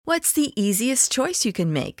What's the easiest choice you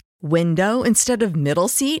can make? Window instead of middle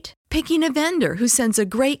seat? Picking a vendor who sends a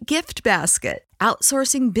great gift basket?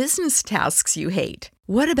 Outsourcing business tasks you hate?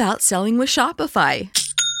 What about selling with Shopify?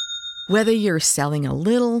 Whether you're selling a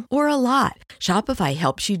little or a lot, Shopify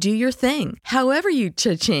helps you do your thing, however you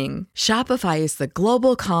cha-ching. Shopify is the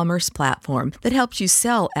global commerce platform that helps you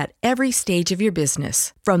sell at every stage of your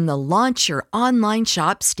business. From the launch your online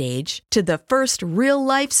shop stage to the first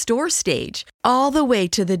real-life store stage, all the way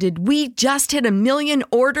to the did we just hit a million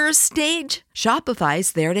orders stage.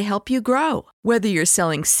 Shopify's there to help you grow. Whether you're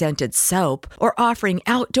selling scented soap or offering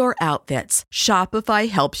outdoor outfits, Shopify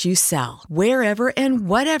helps you sell. Wherever and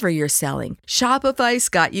whatever you're selling, Shopify's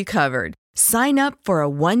got you covered. Sign up for a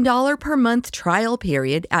 $1 per month trial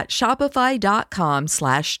period at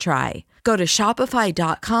shopify.com/try. Go to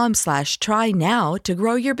shopify.com/try now to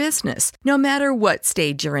grow your business, no matter what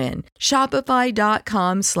stage you're in.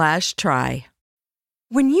 Shopify.com/try.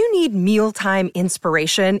 When you need mealtime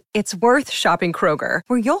inspiration, it's worth shopping Kroger,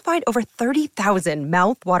 where you'll find over 30,000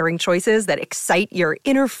 mouth-watering choices that excite your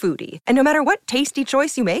inner foodie. And no matter what tasty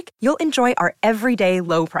choice you make, you'll enjoy our everyday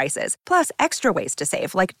low prices, plus extra ways to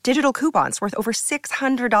save, like digital coupons worth over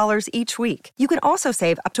 $600 each week. You can also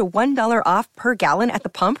save up to $1 off per gallon at the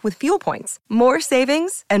pump with fuel points. More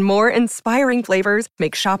savings and more inspiring flavors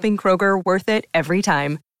make shopping Kroger worth it every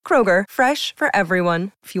time. Kroger, fresh for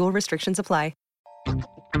everyone. Fuel restrictions apply.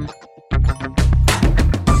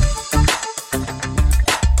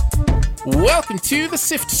 Welcome to the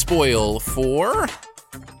Sift Spoil for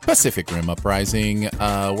Pacific Rim Uprising.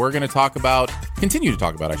 We're going to continue to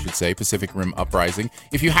talk about, Pacific Rim Uprising.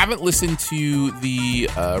 If you haven't listened to the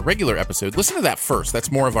regular episode, listen to that first.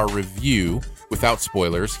 That's more of our review without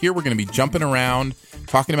spoilers. Here we're going to be jumping around,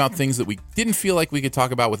 talking about things that we didn't feel like we could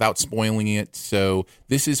talk about without spoiling it. So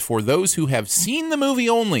this is for those who have seen the movie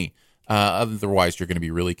only. Otherwise, you're going to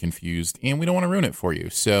be really confused, and we don't want to ruin it for you.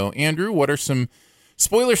 So, Andrew, what are some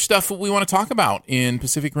spoiler stuff we want to talk about in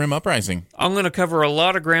Pacific Rim Uprising? I'm going to cover a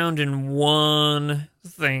lot of ground in one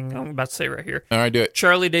thing I'm about to say right here. All right, do it.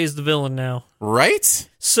 Charlie Day's the villain now. Right?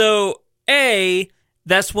 So, A,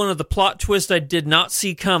 that's one of the plot twists I did not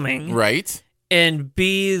see coming. Right. And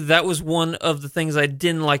B, that was one of the things I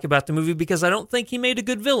didn't like about the movie because I don't think he made a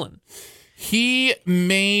good villain. He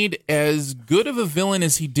made as good of a villain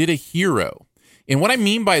as he did a hero. And what I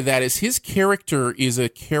mean by that is his character is a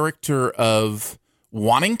character of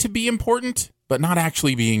wanting to be important, but not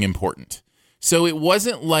actually being important. So it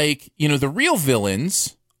wasn't like, the real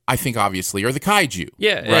villains, I think obviously, are the kaiju.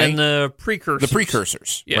 Yeah, right? And the precursors. The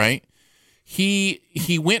precursors, yeah. Right?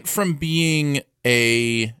 He went from being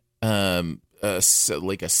a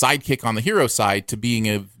sidekick on the hero side to being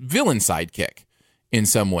a villain sidekick. In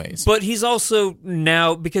some ways. But he's also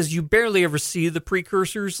now, because you barely ever see the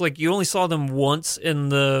precursors, like you only saw them once in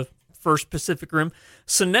the first Pacific Rim,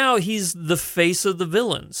 so now he's the face of the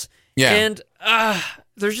villains. Yeah. And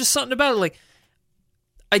there's just something about it, like,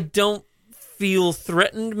 I don't feel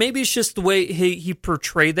threatened. Maybe it's just the way he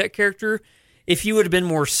portrayed that character. If he would have been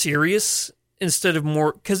more serious instead of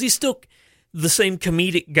more, because he's still the same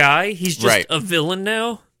comedic guy, he's just a villain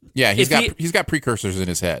now. Yeah, he's got precursors in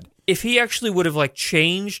his head. If he actually would have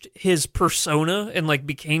changed his persona and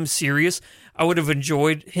became serious, I would have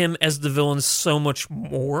enjoyed him as the villain so much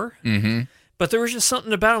more. Mm-hmm. But there was just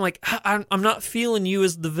something about him I'm not feeling you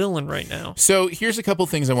as the villain right now. So here's a couple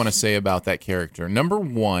things I want to say about that character. Number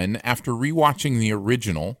one, after rewatching the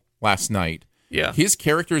original last night, his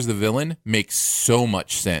character as the villain makes so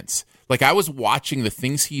much sense. I was watching the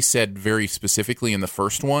things he said very specifically in the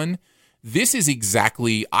first one. This is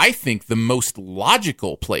exactly, I think, the most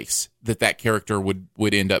logical place that character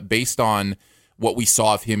would end up based on what we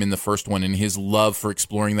saw of him in the first one and his love for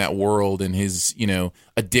exploring that world and his,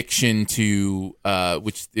 addiction to,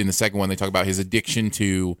 which in the second one they talk about his addiction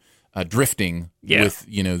to drifting with,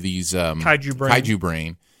 these kaiju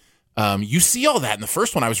brain. You see all that in the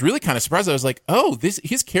first one. I was really kind of surprised. I was like, oh,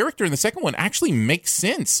 his character in the second one actually makes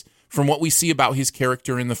sense from what we see about his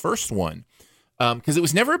character in the first one. Because it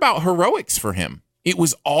was never about heroics for him. It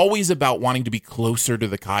was always about wanting to be closer to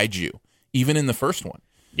the kaiju, even in the first one.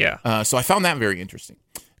 Yeah. So I found that very interesting.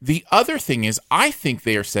 The other thing is, I think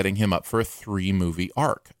they are setting him up for a 3-movie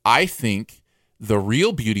arc. I think the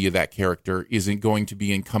real beauty of that character isn't going to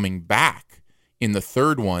be in coming back in the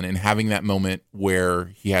third one and having that moment where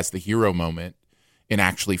he has the hero moment and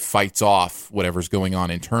actually fights off whatever's going on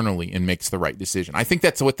internally and makes the right decision. I think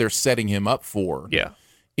that's what they're setting him up for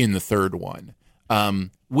in the third one.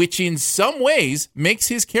 Which in some ways makes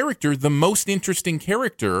his character the most interesting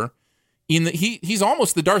character he's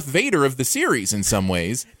almost the Darth Vader of the series in some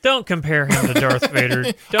ways. Don't compare him to Darth Vader.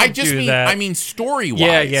 Don't do that. I mean,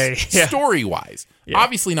 story-wise. Yeah. Story-wise. Yeah.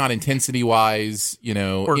 Obviously not intensity-wise,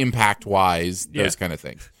 or impact-wise, those kind of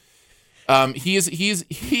things. He is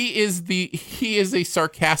a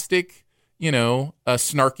sarcastic, a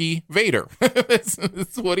snarky Vader.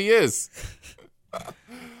 That's what he is.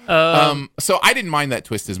 So I didn't mind that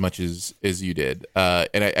twist as much as you did,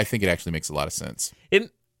 and I think it actually makes a lot of sense.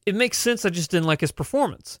 It makes sense. I just didn't like his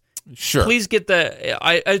performance. Sure. Please get that.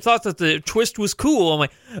 I thought that the twist was cool. I'm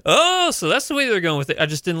like, oh, so that's the way they're going with it. I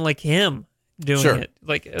just didn't like him doing it.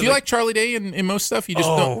 Do you like Charlie Day in most stuff? You just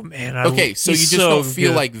don't. Man. Okay, so you just don't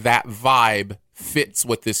feel like that vibe fits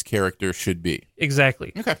what this character should be.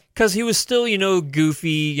 Exactly. Okay. Because he was still,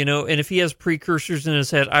 goofy, and if he has precursors in his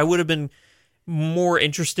head, I would have been more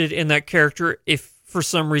interested in that character if for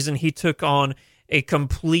some reason he took on a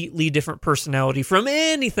completely different personality from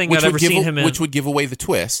anything I've ever seen him in. Which would give away the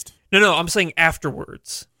twist. No, I'm saying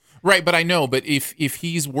afterwards. Right, but I know, but if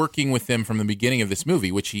he's working with them from the beginning of this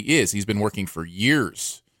movie, which he's been working for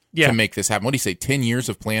years to make this happen. What do you say, 10 years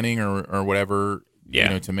of planning or whatever,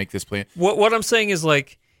 to make this plan? What I'm saying is,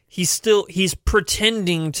 he's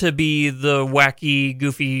pretending to be the wacky,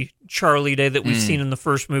 goofy Charlie Day that we've seen in the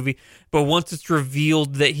first movie, but once it's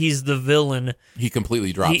revealed that he's the villain, he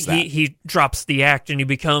completely drops that. He drops the act and he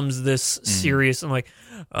becomes this serious. I'm like,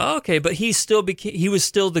 okay, but he was still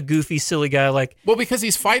the goofy, silly guy. Well, because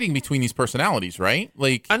he's fighting between these personalities, right?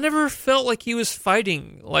 I never felt like he was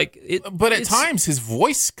fighting. But at times his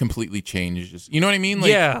voice completely changes. You know what I mean?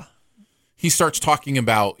 He starts talking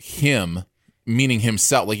about him. Meaning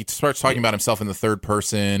himself, he starts talking about himself in the third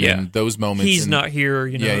person and those moments. He's not here,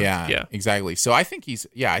 Yeah, exactly. So I think he's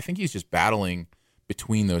just battling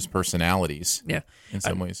between those personalities. Yeah, in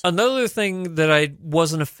some ways. Another thing that I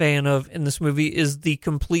wasn't a fan of in this movie is the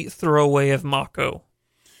complete throwaway of Mako.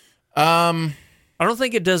 I don't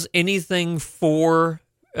think it does anything for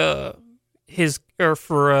his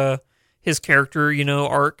character,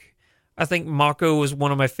 arc. I think Mako was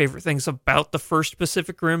one of my favorite things about the first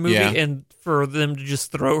Pacific Rim movie, and for them to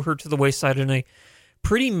just throw her to the wayside in a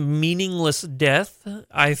pretty meaningless death,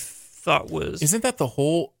 I thought was... Isn't that the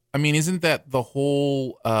whole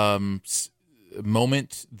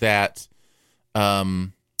moment that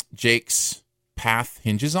Jake's path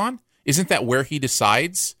hinges on? Isn't that where he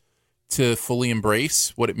decides to fully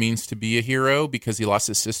embrace what it means to be a hero because he lost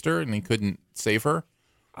his sister and he couldn't save her?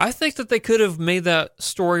 I think that they could have made that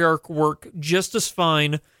story arc work just as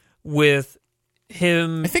fine with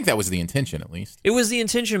him. I think that was the intention, at least. It was the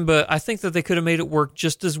intention, but I think that they could have made it work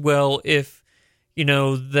just as well if,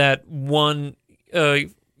 that one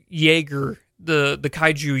Jaeger, the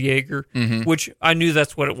kaiju Jaeger, which I knew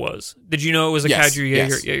that's what it was. Did you know it was a kaiju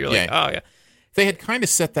Jaeger? Yes. Yeah, you're like, oh, yeah. They had kind of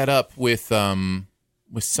set that up with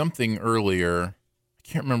something earlier. I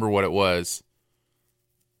can't remember what it was.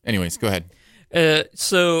 Anyways, go ahead.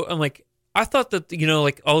 So I'm like, I thought that,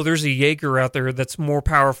 there's a Jaeger out there that's more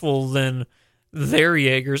powerful than their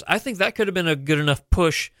Jaegers. I think that could have been a good enough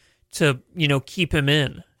push to, keep him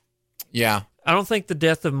in. Yeah. I don't think the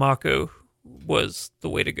death of Mako was the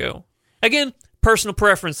way to go. Again, personal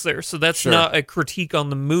preference there. So that's not a critique on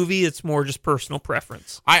the movie. It's more just personal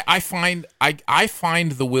preference. I find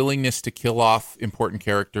the willingness to kill off important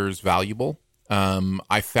characters valuable.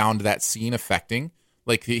 I found that scene affecting.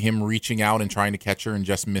 Him reaching out and trying to catch her and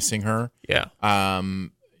just missing her. Yeah.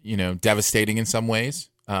 Devastating in some ways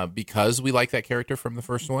because we like that character from the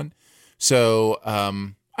first one. So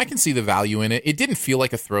I can see the value in it. It didn't feel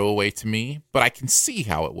like a throwaway to me, but I can see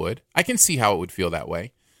how it would. I can see how it would feel that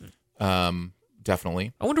way.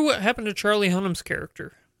 Definitely. I wonder what happened to Charlie Hunnam's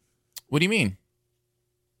character. What do you mean?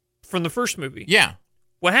 From the first movie. Yeah.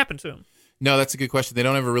 What happened to him? No, that's a good question. They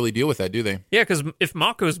don't ever really deal with that, do they? Yeah, because if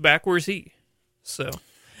Mako's back, where's he? So,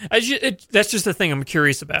 that's just the thing I'm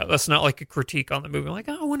curious about. That's not like a critique on the movie. I'm like,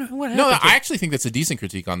 I wonder what happened. No, I actually think that's a decent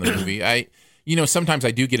critique on the movie. Sometimes I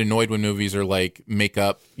do get annoyed when movies are make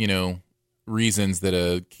up, reasons that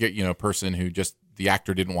a person who just the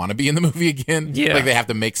actor didn't want to be in the movie again. Yeah. They have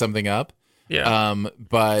to make something up. Yeah.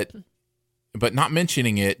 But not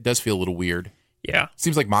mentioning it does feel a little weird. Yeah.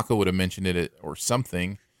 Seems like Mako would have mentioned it or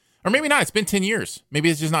something. Or maybe not. It's been 10 years.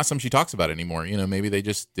 Maybe it's just not something she talks about anymore. Maybe they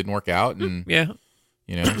just didn't work out. And,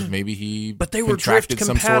 maybe he But they were drift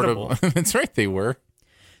compatible. That's right, they were.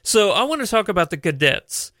 So I want to talk about the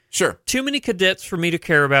cadets. Sure. Too many cadets for me to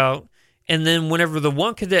care about. And then whenever the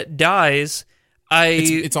one cadet dies,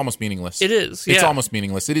 It's almost meaningless. It is, yeah. It's almost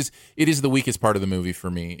meaningless. It is the weakest part of the movie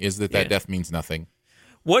for me, is that death means nothing.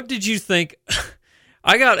 What did you think?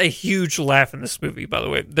 I got a huge laugh in this movie, by the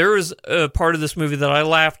way. There is a part of this movie that I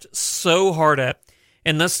laughed so hard at,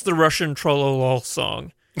 and that's the Russian Trollolol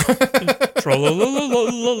song. Oh,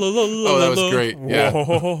 that was great. Yeah.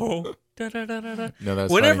 No,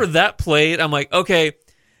 that's Whenever funny. that played, I'm like, okay,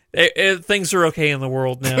 things are okay in the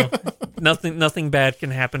world now. Nothing bad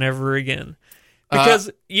can happen ever again. Because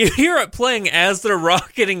you hear it playing as they're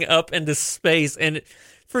rocketing up into space, and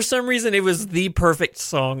for some reason, it was the perfect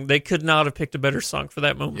song. They could not have picked a better song for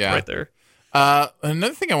that moment right there.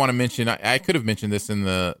 Another thing I want to mention, I could have mentioned this in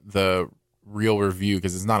the real review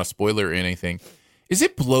because it's not a spoiler or anything. Is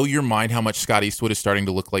it blow your mind how much Scott Eastwood is starting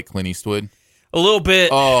to look like Clint Eastwood? A little bit.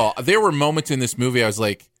 Oh, there were moments in this movie I was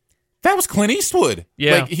like, that was Clint Eastwood.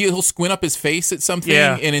 Yeah. Like he'll squint up his face at something,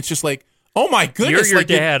 Yeah. and it's just like, oh my goodness. You're your like,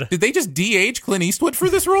 dad. Did they just de-age Clint Eastwood for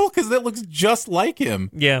this role? Because that looks just like him.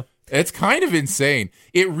 Yeah. It's kind of insane.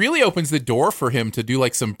 It really opens the door for him to do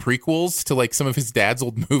like some prequels to like some of his dad's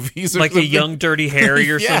old movies. Or Like something. a Young Dirty Harry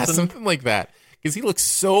or yeah, something. like that. Because he looks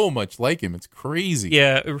so much like him. It's crazy.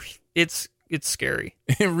 Yeah, it's scary.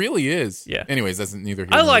 It really is. Yeah. Anyways, that's neither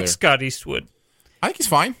here I nor like there. Scott Eastwood. I think he's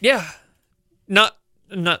fine. Yeah. Not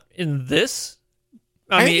in this.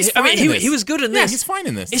 I think he's fine in this. He was good in Yeah, this. he's fine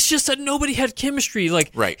in this. It's just that nobody had chemistry.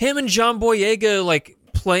 Like Right. him and John Boyega like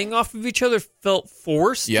playing off of each other felt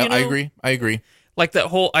forced. Yeah, you know? I agree. Like that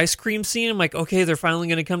whole ice cream scene. I'm like, okay, they're finally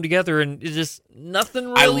going to come together, and it's just nothing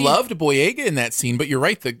really. I loved Boyega in that scene, but you're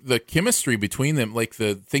right. The chemistry between them, like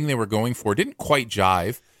the thing they were going for, didn't quite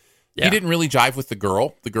jive. Yeah. He didn't really jive with the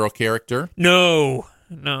girl character, No.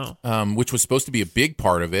 which was supposed to be a big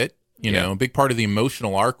part of it. You know, a big part of the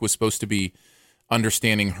emotional arc was supposed to be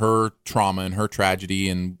understanding her trauma and her tragedy,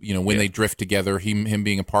 and you know when they drift together, him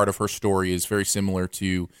being a part of her story is very similar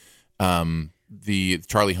to the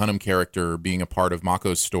Charlie Hunnam character being a part of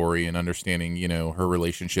Mako's story and understanding her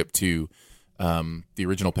relationship to the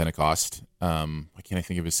original Pentecost. Why can't I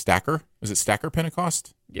think of his Stacker? Is it Stacker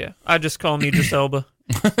Pentecost? Yeah. I just call him Idris Elba.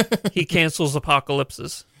 He cancels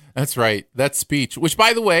apocalypses. That's right. That speech, which,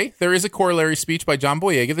 by the way, there is a corollary speech by John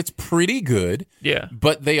Boyega that's pretty good. Yeah.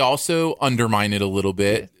 But they also undermine it a little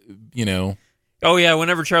bit, Oh, yeah.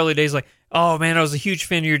 Whenever Charlie Day's like, oh, man, I was a huge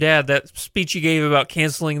fan of your dad. That speech you gave about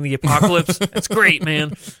canceling the apocalypse, that's great,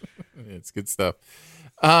 man. It's good stuff.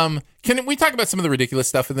 Can we talk about some of the ridiculous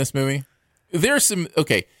stuff in this movie? There's some.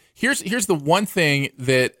 Okay, here's the one thing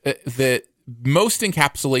that most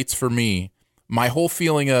encapsulates for me my whole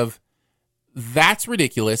feeling of that's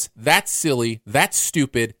ridiculous, that's silly, that's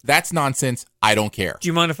stupid, that's nonsense. I don't care. Do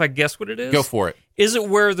you mind if I guess what it is? Go for it. Is it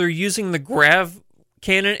where they're using the grav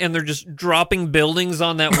cannon and they're just dropping buildings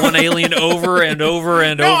on that one alien over and over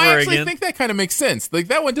and No, over I actually again? think that kind of makes sense. Like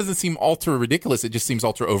that one doesn't seem ultra ridiculous. It just seems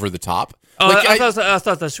ultra over the top. Oh, Like, I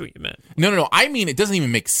thought that's what you meant. No. I mean, it doesn't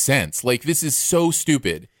even make sense. Like this is so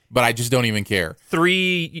stupid, but I just don't even care.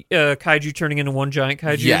 3 kaiju turning into one giant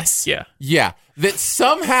kaiju? Yes. Yeah. Yeah. That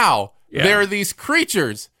somehow Yeah. there are these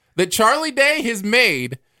creatures that Charlie Day has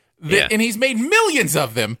made, and he's made millions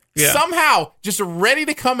of them, somehow just ready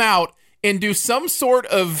to come out and do some sort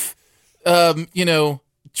of,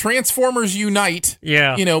 Transformers Unite.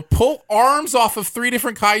 Yeah. Pull arms off of 3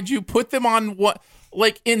 different kaiju, put them on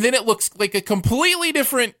and then it looks like a completely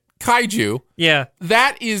different kaiju. Yeah.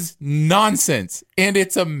 That is nonsense, and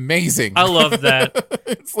it's amazing. I love that.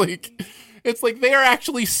 It's like they are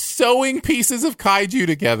actually sewing pieces of kaiju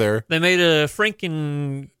together. They made a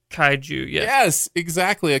Franken kaiju. Yeah. Yes,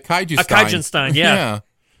 exactly. A kaiju A Kaijunstein, yeah.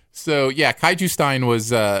 So yeah, Kaiju-stein was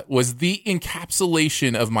the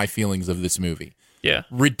encapsulation of my feelings of this movie. Yeah.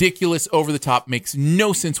 Ridiculous, over the top, makes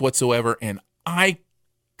no sense whatsoever, and I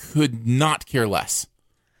could not care less.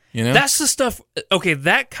 That's the stuff. Okay,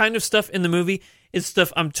 that kind of stuff in the movie is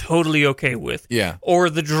stuff I'm totally okay with. Yeah. Or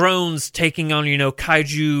the drones taking on,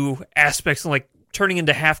 kaiju aspects and like turning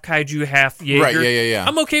into half kaiju, half Jaeger. Right, yeah.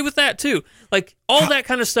 I'm okay with that too. Like all that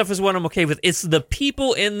kind of stuff is what I'm okay with. It's the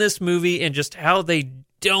people in this movie and just how they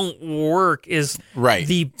don't work is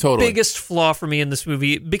the biggest flaw for me in this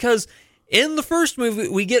movie. Because in the first movie,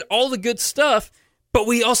 we get all the good stuff, but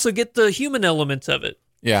we also get the human element of it.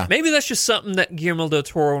 Yeah. Maybe that's just something that Guillermo del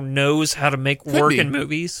Toro knows how to make work in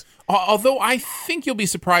movies. Although I think you'll be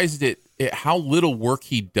surprised at how little work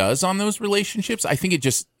he does on those relationships. I think it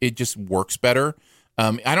just works better.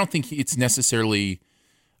 I don't think it's necessarily.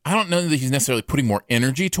 I don't know that he's necessarily putting more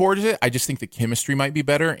energy towards it. I just think the chemistry might be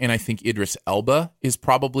better, and I think Idris Elba is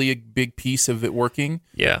probably a big piece of it working.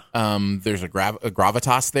 Yeah. There's a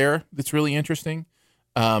gravitas there that's really interesting.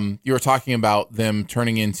 You were talking about them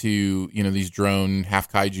turning into, these drone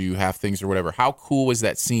half kaiju, half things or whatever. How cool was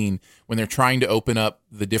that scene when they're trying to open up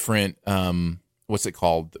the different what's it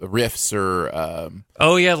called? Riffs or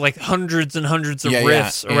like hundreds and hundreds of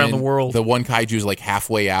riffs around the world. The one kaiju's like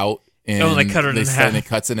halfway out. And they cut it in half. And it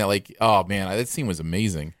cuts in it like, oh man, that scene was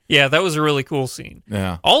amazing. Yeah, that was a really cool scene.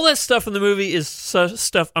 Yeah. All that stuff in the movie is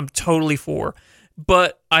stuff I'm totally for.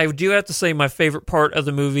 But I do have to say my favorite part of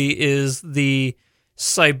the movie is the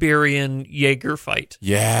Siberian Jaeger fight.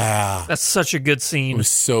 Yeah. That's such a good scene. It was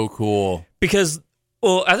so cool. Because,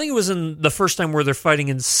 I think it was in the first time where they're fighting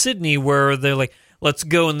in Sydney where they're like, let's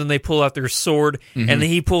go, and then they pull out their sword, and then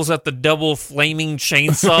he pulls out the double flaming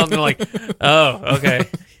chainsaw, and they're like, oh, okay.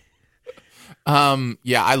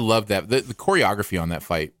 Yeah, I love that. The choreography on that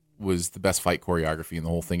fight was the best fight choreography in the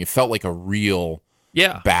whole thing. It felt like a real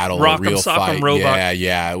battle, a real fight. Robot.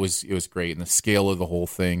 Yeah, it was great, and the scale of the whole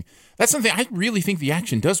thing. That's something I really think the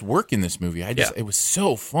action does work in this movie. It was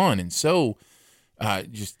so fun and so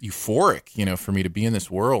just euphoric, for me to be in this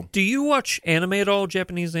world. Do you watch anime at all?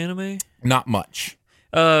 Japanese anime? Not much.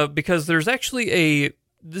 Because there's actually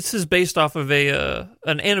this is based off of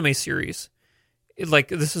an anime series.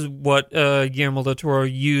 This is what Guillermo del Toro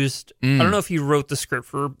used. I don't know if he wrote the script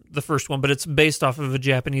for the first one, but it's based off of a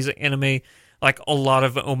Japanese anime, like a lot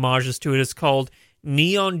of homages to it. It's called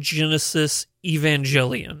Neon Genesis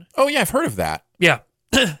Evangelion. Oh, yeah, I've heard of that. Yeah.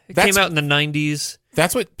 It came out in the 90s.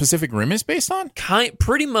 That's what Pacific Rim is based on?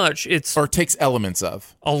 Pretty much. Or takes elements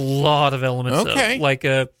of? A lot of elements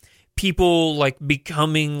of. People,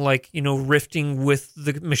 becoming, rifting with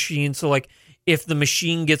the machine. So, if the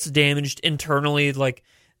machine gets damaged internally,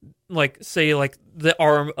 say the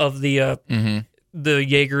arm of the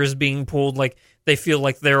Jaeger is being pulled, they feel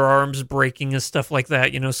like their arm's breaking and stuff like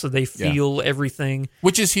that, so they feel everything.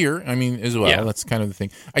 Which is here, as well. Yeah. That's kind of the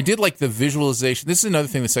thing. I did like the visualization. This is another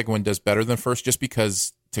thing the second one does better than the first, just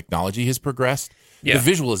because technology has progressed. Yeah.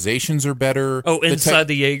 The visualizations are better. Oh, inside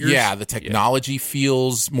the Jaegers? Yeah, the technology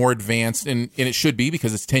feels more advanced, and it should be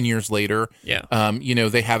because it's 10 years later. Yeah.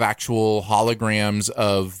 They have actual holograms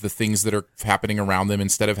of the things that are happening around them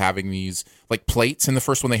instead of having these, plates. In the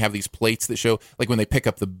first one, they have these plates that show, when they pick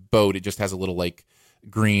up the boat, it just has a little,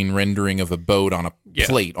 green rendering of a boat on a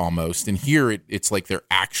plate almost. And here, it's like they're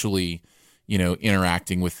actually,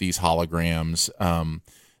 interacting with these holograms.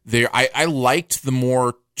 I liked the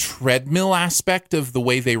more treadmill aspect of the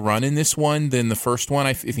way they run in this one than the first one.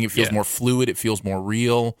 I think it feels more fluid. It feels more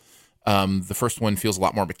real. The first one feels a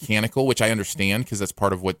lot more mechanical, which I understand because that's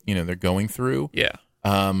part of what they're going through. Yeah.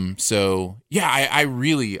 I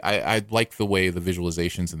like the way the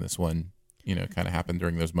visualizations in this one kind of happened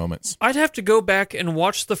during those moments. I'd have to go back and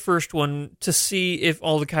watch the first one to see if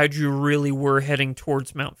all the kaiju really were heading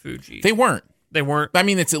towards Mount Fuji. They weren't.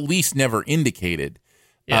 It's at least never indicated.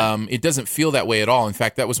 Yeah. It doesn't feel that way at all. In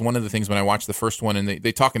fact, that was one of the things when I watched the first one, and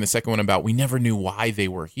they talk in the second one about we never knew why they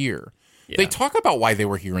were here. Yeah. They talk about why they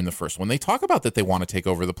were here in the first one. They talk about that they want to take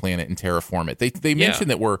over the planet and terraform it. They mention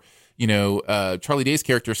that Charlie Day's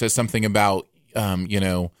character says something about,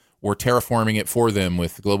 we're terraforming it for them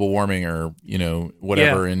with global warming or,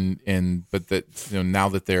 whatever. Yeah. But that, now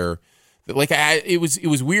that they're, it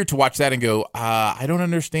was weird to watch that and go, I don't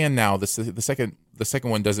understand now. The second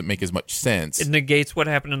one doesn't make as much sense. It negates what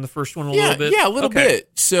happened in the first one a little bit? Yeah, a little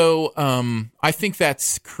bit. So I think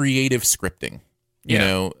that's creative scripting,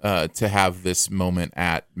 to have this moment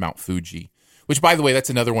at Mount Fuji. Which, by the way,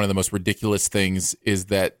 that's another one of the most ridiculous things is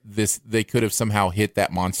that they could have somehow hit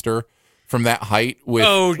that monster from that height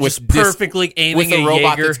with perfectly aiming with a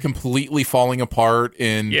robot Jaeger that's completely falling apart.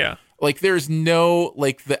 And there's no,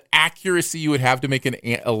 the accuracy you would have to make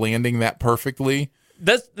a landing that perfectly.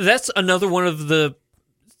 That's another one of the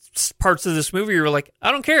parts of this movie. You're like,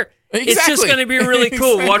 I don't care. Exactly. It's just going to be really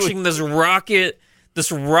cool watching this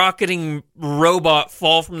rocketing robot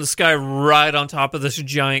fall from the sky right on top of this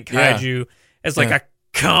giant kaiju. Yeah. It's like a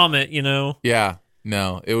comet, Yeah.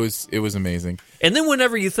 No, it was amazing. And then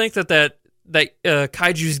whenever you think that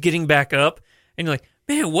kaiju's getting back up, and you're like,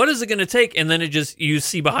 man, what is it going to take? And then you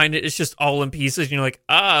see behind it's just all in pieces, and you're like,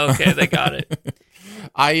 okay, they got it.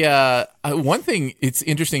 One thing, it's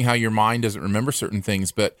interesting how your mind doesn't remember certain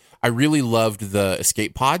things, but I really loved the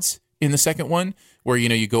escape pods in the second one, where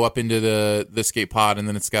you go up into the escape pod, and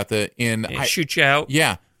then it's got shoot you out.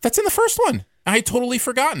 Yeah, that's in the first one. I had totally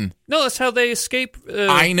forgotten. No, that's how they escape.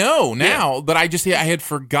 I know now, but I had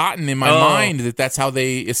forgotten in my mind that's how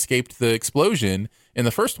they escaped the explosion. In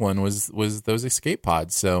the first one was those escape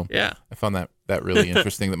pods. So yeah, I found that really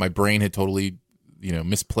interesting that my brain had totally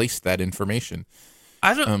misplaced that information.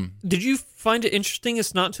 I don't. Did you find it interesting?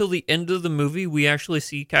 It's not till the end of the movie we actually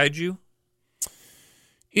see kaiju.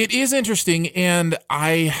 It is interesting, and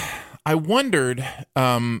I wondered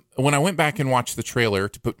when I went back and watched the trailer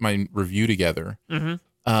to put my review together. Mm-hmm.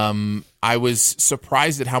 I was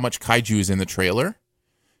surprised at how much kaiju is in the trailer,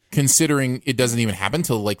 considering it doesn't even happen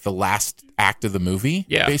till like the last act of the movie,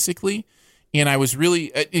 basically. And I was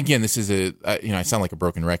really, again, this is I sound like a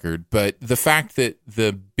broken record, but the fact that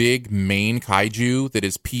the big main kaiju that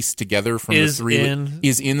is pieced together from the three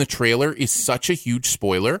is in the trailer is such a huge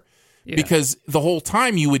spoiler. Yeah. Because the whole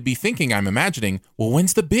time you would be thinking, I'm imagining, well,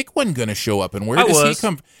 when's the big one going to show up and where does he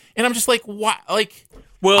come? And I'm just like, what? Like,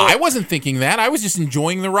 well, I wasn't thinking that. I was just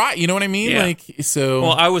enjoying the ride. You know what I mean? Yeah. Like, so.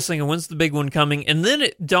 Well, I was thinking, when's the big one coming? And then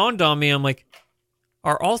it dawned on me, I'm like,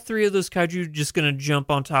 are all three of those kaiju just going to jump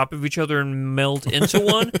on top of each other and meld into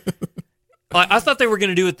one? I thought they were going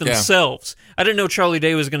to do it themselves. Yeah. I didn't know Charlie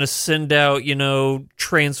Day was going to send out,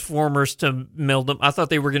 Transformers to meld them. I thought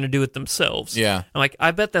they were going to do it themselves. Yeah. I'm like,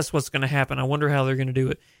 I bet that's what's going to happen. I wonder how they're going to do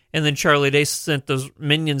it. And then Charlie Day sent those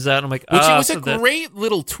minions out. And I'm like, which it was a great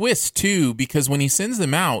little twist, too, because when he sends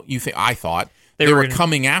them out, I thought they were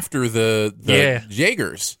coming after the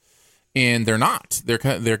Jaegers. And they're not. They're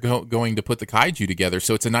going to put the kaiju together.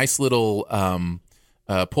 So it's a nice little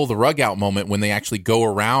pull the rug out moment when they actually go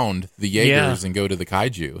around the Jaegers and go to the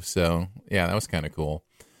kaiju. So yeah, that was kind of cool.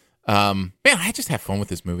 Man, I just have fun with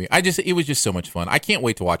this movie. It was just so much fun. I can't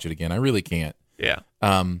wait to watch it again. I really can't. Yeah.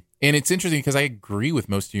 And it's interesting because I agree with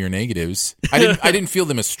most of your negatives. I didn't feel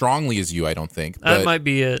them as strongly as you. I don't think that might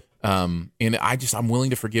be it. And I'm willing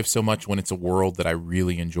to forgive so much when it's a world that I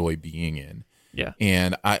really enjoy being in. Yeah.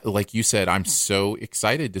 And like you said, I'm so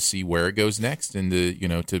excited to see where it goes next and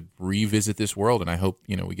to revisit this world. And I hope,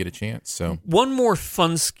 we get a chance. So one more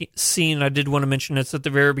fun scene I did want to mention, it's at the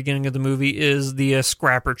very beginning of the movie, is the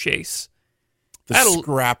Scrapper chase.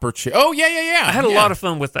 Scrapper chase. Oh, yeah. I had a lot of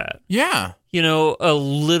fun with that. Yeah. A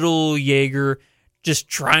little Jaeger just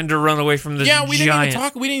trying to run away from this giant. We didn't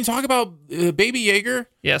even talk about Baby Jaeger.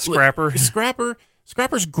 Yeah, Scrapper.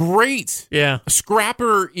 Scrapper's great. Yeah.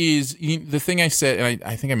 Scrapper is the thing I said, and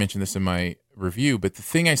I think I mentioned this in my review, but the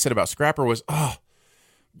thing I said about Scrapper was,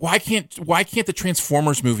 why can't the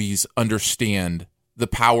Transformers movies understand the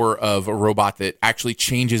power of a robot that actually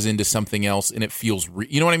changes into something else and it feels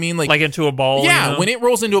you know what I mean? Like into a ball? Yeah, when it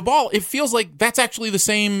rolls into a ball, it feels like that's actually the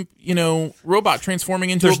same, robot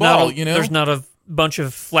transforming into a ball, There's not a bunch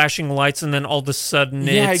of flashing lights and then all of a sudden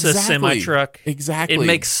it's a semi-truck. Exactly. It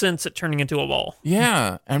makes sense at turning into a ball.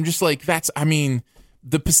 Yeah. I'm just like, the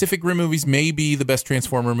Pacific Rim movies may be the best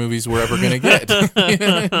Transformer movies we're ever going to get.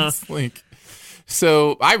 It's like,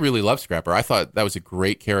 so I really love Scrapper. I thought that was a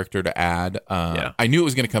great character to add. I knew it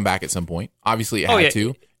was going to come back at some point. Obviously it had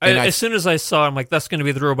to. And as soon as I saw it, I'm like, that's going to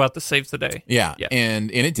be the robot that saves the day. Yeah.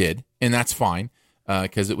 And it did. And that's fine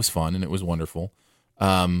because it was fun and it was wonderful.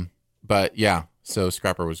 But yeah. So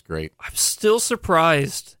Scrapper was great. I'm still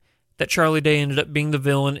surprised that Charlie Day ended up being the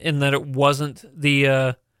villain and that it wasn't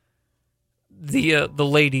the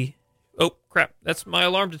lady. Oh crap! That's my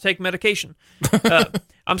alarm to take medication.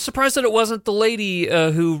 I'm surprised that it wasn't the lady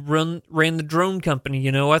who ran the drone company.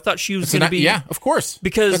 I thought she was going to be. Yeah, of course.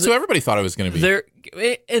 Because that's who everybody thought it was going to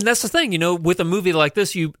be. And that's the thing. With a movie like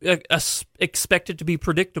this, you expect it to be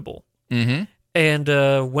predictable. Mm-hmm.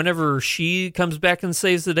 And whenever she comes back and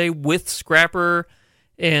saves the day with Scrapper,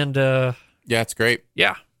 and yeah, it's great.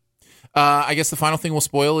 Yeah. I guess the final thing we'll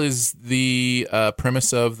spoil is the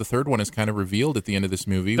premise of the third one is kind of revealed at the end of this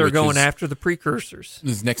movie. They're going after the precursors.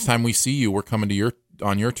 This next time we see you, we're coming to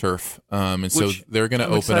on your turf, and so they're going to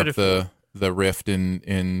open up the rift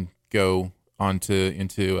and go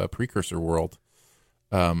into a precursor world.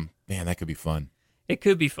 Man, that could be fun. It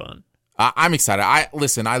could be fun. I'm excited.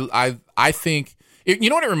 I think you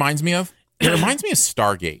know what it reminds me of? It reminds me of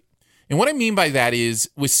Stargate. And what I mean by that is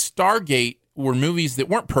with Stargate were movies that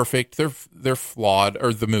weren't perfect. They're flawed,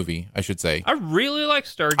 or the movie, I should say. I really like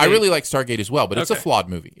Stargate. I really like Stargate as well, but it's a flawed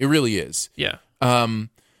movie. It really is. Yeah.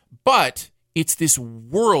 But it's this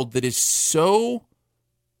world that is so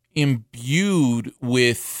imbued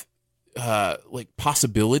with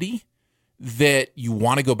possibility that you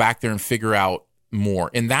want to go back there and figure out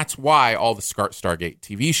more. And that's why all the Stargate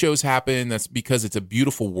TV shows happen. That's because it's a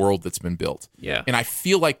beautiful world that's been built. Yeah. And I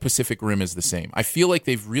feel like Pacific Rim is the same. I feel like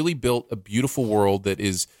they've really built a beautiful world that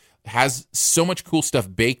has so much cool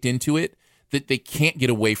stuff baked into it that they can't get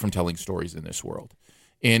away from telling stories in this world.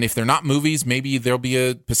 And if they're not movies, maybe there'll be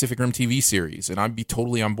a Pacific Rim TV series, and I'd be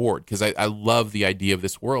totally on board because I love the idea of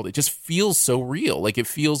this world. It just feels so real. Like it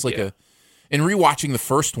feels like And rewatching the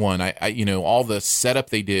first one, I all the setup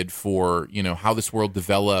they did for how this world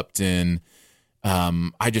developed, and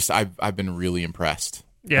I've been really impressed.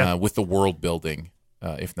 With the world building,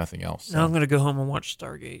 if nothing else. So. Now I'm going to go home and watch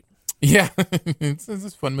Stargate. Yeah, it's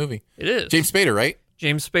a fun movie. It is. James Spader, right?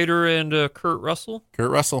 James Spader and Kurt Russell.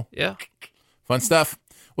 Kurt Russell. Yeah. Fun stuff.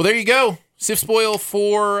 Well, there you go. Sif Spoil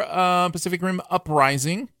for Pacific Rim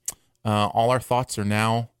Uprising. All our thoughts are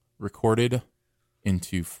now recorded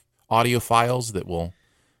into audio files that will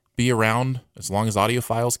be around as long as audio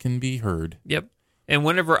files can be heard. Yep. And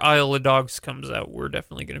whenever Isle of Dogs comes out, we're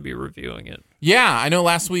definitely going to be reviewing it. Yeah, I know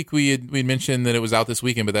last week we had mentioned that it was out this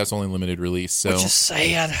weekend, but that's only limited release. So which is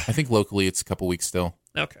sad. I think locally it's a couple weeks still.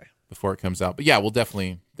 Okay. Before it comes out. But yeah, we'll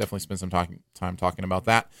definitely spend some time talking about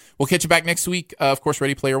that. We'll catch you back next week. Of course,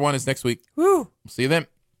 Ready Player One is next week. Woo! We'll see you then.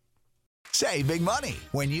 Save big money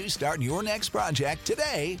when you start your next project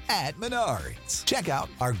today at Menards. Check out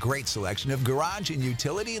our great selection of garage and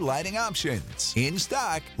utility lighting options. In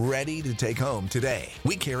stock, ready to take home today.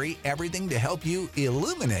 We carry everything to help you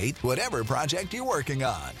illuminate whatever project you're working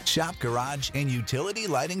on. Shop garage and utility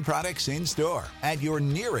lighting products in store at your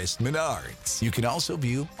nearest Menards. You can also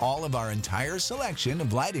view all of our entire selection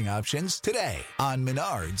of lighting options today on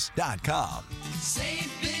Menards.com. Save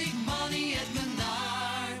big money at Menards.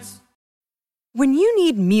 When you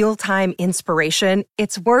need mealtime inspiration,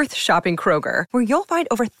 it's worth shopping Kroger, where you'll find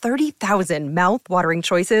over 30,000 mouth-watering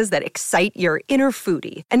choices that excite your inner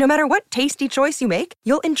foodie. And no matter what tasty choice you make,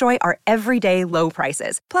 you'll enjoy our everyday low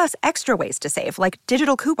prices, plus extra ways to save, like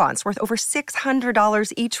digital coupons worth over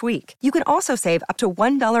 $600 each week. You can also save up to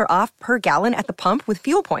 $1 off per gallon at the pump with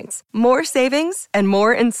fuel points. More savings and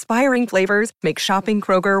more inspiring flavors make shopping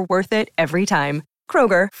Kroger worth it every time.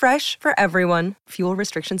 Kroger, fresh for everyone. Fuel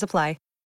restrictions apply.